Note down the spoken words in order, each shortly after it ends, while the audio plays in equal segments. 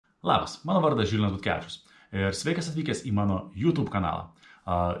Labas, mano vardas Didžiausias ir sveikas atvykęs į mano YouTube kanalą.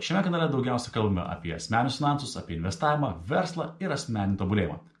 Šiame kanale daugiausia kalbame apie asmeninius finansus, apie investavimą, verslą ir asmeninį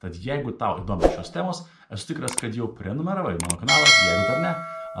tobulėjimą. Tad jeigu tau įdomi šios temos, esu tikras, kad jau prenumeravai mano kanalą, jeigu dar ne,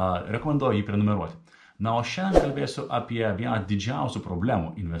 rekomenduoju jį prenumeruoti. Na, o šiandien kalbėsiu apie vieną didžiausių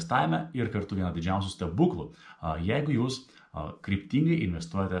problemų investavime ir kartu vieną didžiausių stebuklų, jeigu jūs kryptingai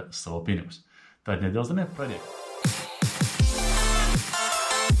investuojate savo pinigus. Tad nedelsdami pradėkime.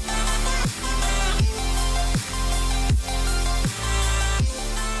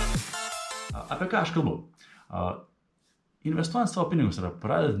 Apie ką aš kalbu? Investuojant savo pinigus arba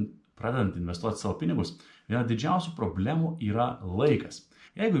pradedant investuoti savo pinigus, viena didžiausių problemų yra laikas.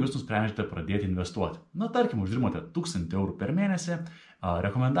 Jeigu jūs nusprendžiate pradėti investuoti, tarkim, uždirbate 1000 eurų per mėnesį,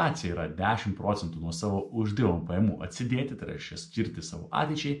 rekomendacija yra 10% nuo savo uždirbamų pajamų atsidėti, tai reiškia skirti savo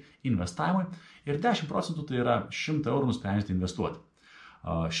ateičiai, investavimui, ir 10% tai yra 100 eurų nusprendžiate investuoti.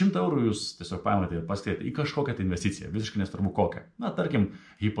 100 eurų jūs tiesiog paimate ir paskirti į kažkokią investiciją, visiškai nesvarbu kokią. Tarkim,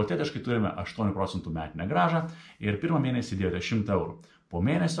 hipotetiškai turime 8% metinę grąžą ir pirmą mėnesį įdėjote 100 eurų. Po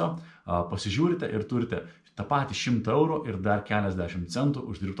mėnesio pasižiūrite ir turite tą patį 100 eurų ir dar keliasdešimt centų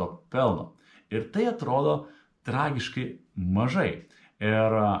uždirbto pelno. Ir tai atrodo tragiškai mažai.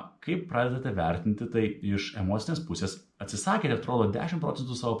 Ir kaip pradedate vertinti tai iš emocinės pusės, atsisakėte, atrodo, 10%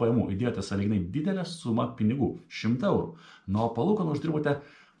 savo pajamų, įdėjote sąlyginai didelę sumą pinigų, 100 eurų, nuo palūkanų uždirbote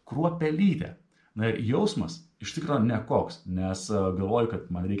kruopelytę. Ir jausmas iš tikrųjų nekoks, nes galvoju,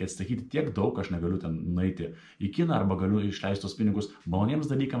 kad man reikia atsisakyti tiek daug, aš negaliu ten nueiti į kiną arba galiu išleisti tos pinigus maloniems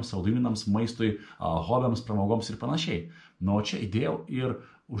dalykams, saldumynams, maistui, hobiams, pramogoms ir panašiai. O čia įdėjau ir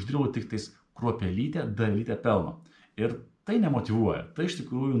uždirbau tik tais kruopelytę, dalytę pelno. Ir tai nemotyvuoja, tai iš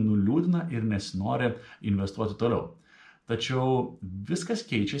tikrųjų nuliūdina ir nesinori investuoti toliau. Tačiau viskas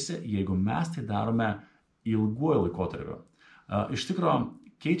keičiasi, jeigu mes tai darome ilguoju laikotarpiu. Iš tikrųjų,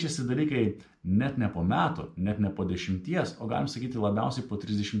 keičiasi dalykai net ne po metų, net ne po 10, o galim sakyti labiausiai po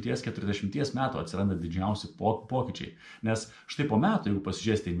 30-40 metų atsiranda didžiausi pokyčiai. Nes štai po metų, jeigu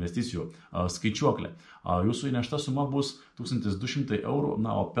pasižiūrėsite investicijų skaičiuoklę, jūsų įnešta suma bus 1200 eurų,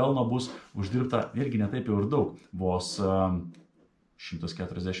 o pelno bus uždirbta irgi netaip jau ir daug, vos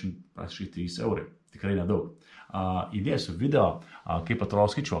 140, praktiškai 3 eurai. Tikrai nedaug. Įdėsiu video, kaip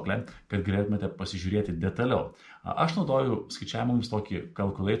atrodo skaičiuoklė, kad galėtumėte pasižiūrėti detaliau. Aš naudoju skaičiavimams tokį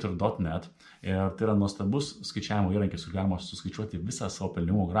calculator.net ir tai yra nuostabus skaičiavimo įrankis, kur galima suskaičiuoti visą savo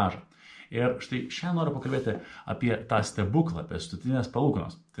pelnimo grąžą. Ir štai šiandien noriu pakalbėti apie tą stebuklą, apie sutartinės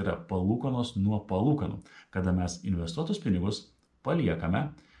palūkanos. Tai yra palūkanos nuo palūkanų, kada mes investuotus pinigus paliekame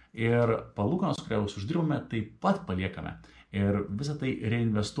ir palūkanos, kurios uždirbame, taip pat paliekame. Ir visą tai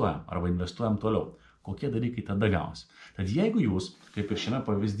reinvestuojam arba investuojam toliau. Kokie dalykai tada gausi? Tad jeigu jūs, kaip ir šiame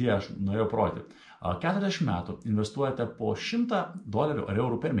pavyzdyje aš norėjau parodyti, 40 metų investuojate po $100 ar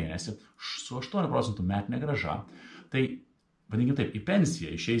eurų per mėnesį su 8% metinė grąža, tai, vadinkime taip, į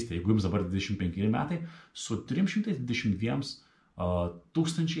pensiją išeisite, jeigu jums dabar 25 metai, su 322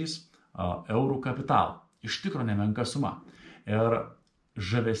 tūkstančiais eurų kapitalo. Iš tikro nemenka suma. Ir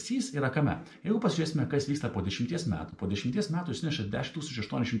žavesys yra kame. Jeigu pasižiūrėsime, kas vyksta po 10 metų, po 10 metų jūs neša 10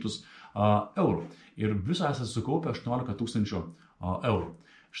 800 eurų ir viso esate sukaupę 18 000 eurų.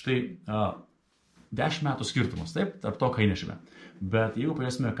 Štai 10 metų skirtumas, taip, tarp to, ką įnešime. Bet jeigu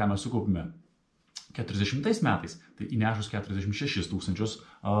pažiūrėsime, ką mes sukaupime 40 metais, tai įnešus 46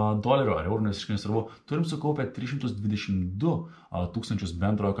 000 dolerių ar eurų, nes nesvarbu, turim sukaupę 322 tūkstančius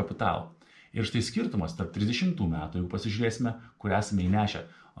bendrojo kapitalo. Ir štai skirtumas tarp 30 metų, jeigu pasižiūrėsime, kur esame įnešę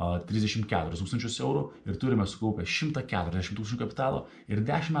 34 tūkstančius eurų ir turime sukaupę 140 tūkstančių kapitalo, ir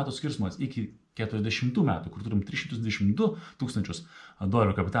 10 metų skirtumas iki 40 metų, kur turim 322 tūkstančius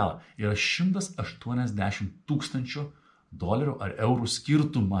dolerių kapitalą, yra 180 tūkstančių dolerių ar eurų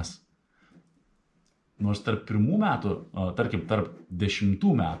skirtumas. Nors tarp pirmų metų, tarkim, tarp 10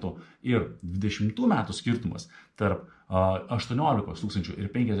 metų ir 20 metų skirtumas, tarp 18 tūkstančių ir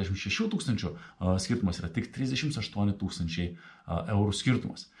 56 tūkstančių skirtumas yra tik 38 tūkstančiai eurų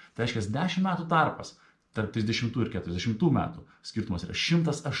skirtumas. Tai reiškia, 10 metų tarpas tarp 30 ir 40 metų skirtumas yra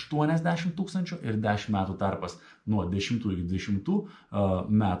 180 tūkstančių ir 10 metų tarpas nuo 10 iki 20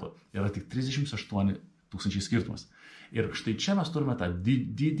 metų yra tik 38 tūkstančiai skirtumas. Ir štai čia mes turime tą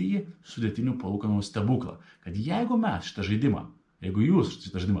didįjį sudėtinių palūkanų stebuklą, kad jeigu mes šitą žaidimą, jeigu jūs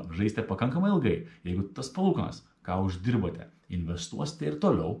šitą žaidimą žaisite pakankamai ilgai, jeigu tas palūkanas, ką uždirbote, investuosite ir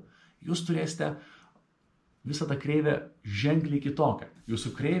toliau, jūs turėsite visą tą kreivę ženkliai kitokią.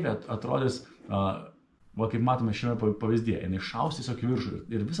 Jūsų kreivė atrodys va kaip matome šiame pavyzdėje, jinai šaus tiesiog į viršų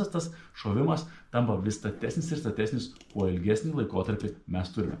ir visas tas šovimas tampa vis statesnis ir statesnis, kuo ilgesnį laikotarpį mes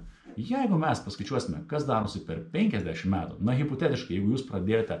turime. Jeigu mes paskaičiuosime, kas darosi per 50 metų, na hipotetiškai, jeigu jūs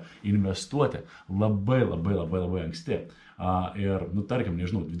pradėjote investuoti labai anksti ir, nu tarkim,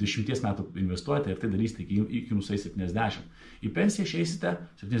 nežinau, 20 metų investuojate ir tai darysite iki nusai 70, į pensiją išeisite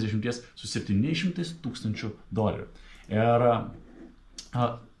 70 su $700,000. Ir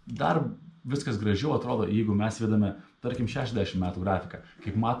dar viskas gražiau atrodo, jeigu mes vedame, tarkim, 60 metų grafiką.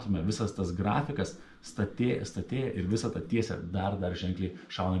 Kaip matome, visas tas grafikas statėja ir visą tą tiesę dar ženkliai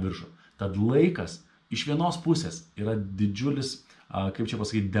šauna viršų. Tad laikas iš vienos pusės yra didžiulis, kaip čia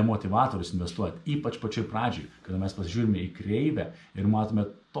pasakyti, demotivatorius investuoti, ypač pačioj pradžiai, kada mes pasižiūrime į kreivę ir matome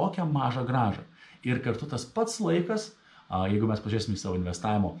tokią mažą grąžą. Ir kartu tas pats laikas, jeigu mes pažiūrėsime į savo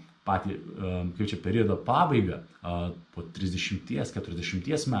investavimo patį, kaip čia periodo pabaigą, po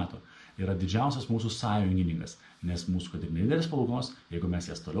 30-40 metų, yra didžiausias mūsų sąjungininkas, nes mūsų, kad ir nedidelis palūkanos, jeigu mes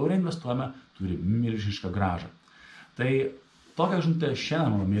jas toliau reinvestuojame, turi milžinišką grąžą. Tai tokią žinutę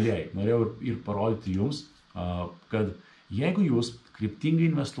šiandien, mano mėlėjai, norėjau ir parodyti jums, kad jeigu jūs kryptingai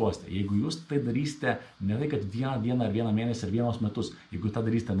investuosite, jeigu jūs tai darysite ne tai, kad vieną dieną ar vieną mėnesį ar vienos metus, jeigu tą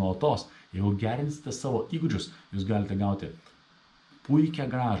darysite nuolatos, jeigu gerinsite savo įgūdžius, jūs galite gauti puikią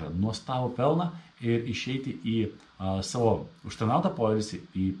grąžą, nuostabų pelną ir išeiti į savo užtarnautą poilsį,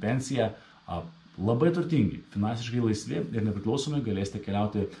 į pensiją labai turtingi, finansiškai laisvi ir nepriklausomi, galėsite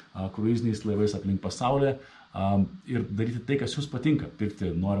keliauti kruiziniais laivais aplink pasaulį ir daryti tai, kas jums patinka, pirkti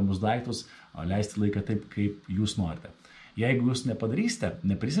norimus daiktus, leisti laiką taip, kaip jūs norite. Jeigu jūs nepadarysite,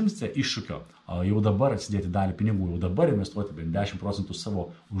 neprisimsite iššūkio, jau dabar atsidėti dalį pinigų, jau dabar investuoti bent 10% savo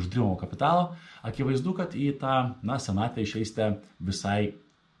uždirbamo kapitalo, akivaizdu, kad į tą senatvę išeisite visai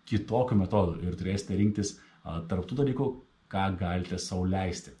kitokiu metodu ir turėsite rinktis tarp tų dalykų, ką galite sau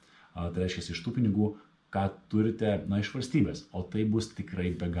leisti. Tai reiškia iš tų pinigų, ką turite iš valstybės, o tai bus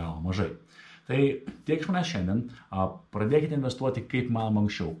tikrai be galo mažai. Tai tiek iš manęs šiandien, pradėkite investuoti kaip manoma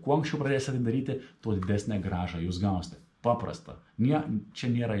anksčiau. Kuo anksčiau pradėsite tai daryti, tuo didesnę grąžą jūs gausite. Paprasta. Čia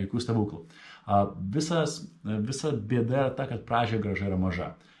nėra jokių stebuklų. Visa bėda yra ta, kad pradžioje grąža yra maža.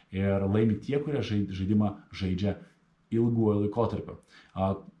 Ir laimi tie, kurie žaidimą žaidžia ilguoju laikotarpiu.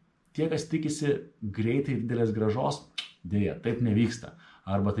 Tie, kas tikisi greitai didelės grąžos, dėja, taip nevyksta.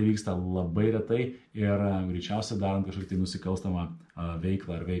 Arba tai vyksta labai retai ir greičiausiai darant kažkokį tai nusikalstamą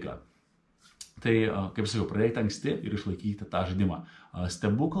veiklą ar veiklą. Tai, kaip sakiau, pradėkite anksti ir išlaikykite tą žaidimą.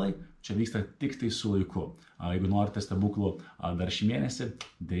 Stebuklai čia vyksta tik tai su laiku. Jeigu norite stebuklų dar šį mėnesį,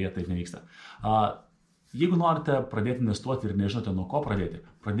 dėja taip nevyksta. Jeigu norite pradėti investuoti ir nežinote nuo ko pradėti,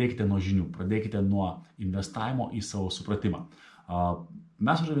 pradėkite nuo žinių, pradėkite nuo investavimo į savo supratimą.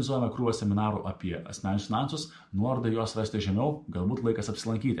 Mes organizuojame krūvą seminarų apie asmeninius finansus, nuorodą juos rasite žemiau, galbūt laikas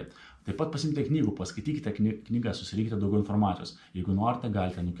apsilankyti. Taip pat pasimkite knygų, paskaitykite knygą, susirinkite daugiau informacijos. Jeigu norite,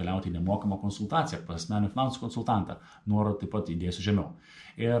 galite nukeliauti į nemokamą konsultaciją pas asmeninių finansų konsultantą, nuorodą taip pat įdėsiu žemiau.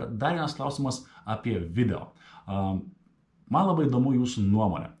 Ir dar vienas klausimas apie video. Man labai įdomu jūsų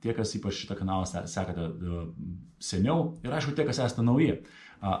nuomonė, tie, kas ypač šitą kanalą sekate seniau ir aišku, tie, kas esate nauji.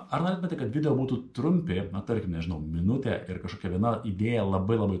 Ar norėtumėte, kad video būtų trumpi, tarkim, nežinau, minutė ir kažkokia viena idėja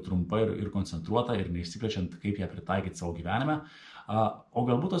labai trumpa ir koncentruota ir neišsiplečiant, kaip ją pritaikyti savo gyvenime, o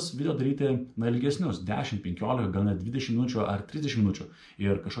galbūt tas video daryti ilgesnius, 10, 15, gal net 20 minučių ar 30 minučių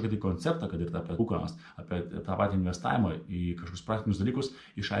ir kažkokį tai konceptą, kad ir apie palūkanas, apie tą patį investavimą į kažkokius praktinius dalykus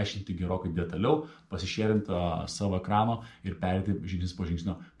išaiškinti gerokai detaliau, pasišėrint savo ekrano ir perėti žingsnis po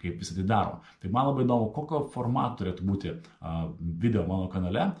žingsnio, kaip visą tai daro. Tai man labai įdomu, kokio formato turėtų būti video mano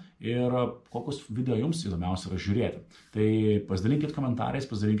kanale ir kokius video jums įdomiausia yra žiūrėti. Tai pasidalinkite komentarais,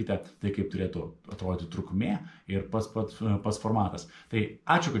 pasidalinkite tai, kaip turėtų atrodyti trukmė ir pats formatas. Tai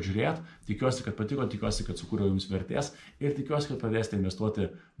ačiū, kad žiūrėjot, tikiuosi, kad patiko, tikiuosi, kad sukūriau jums vertės ir tikiuosi, kad pradėsite investuoti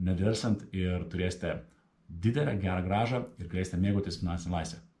nedelsiant ir turėsite didelę gerą grąžą ir galėsite mėgautis finansinę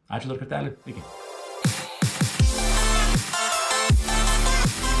laisvę. Ačiū dar kartelį, iki.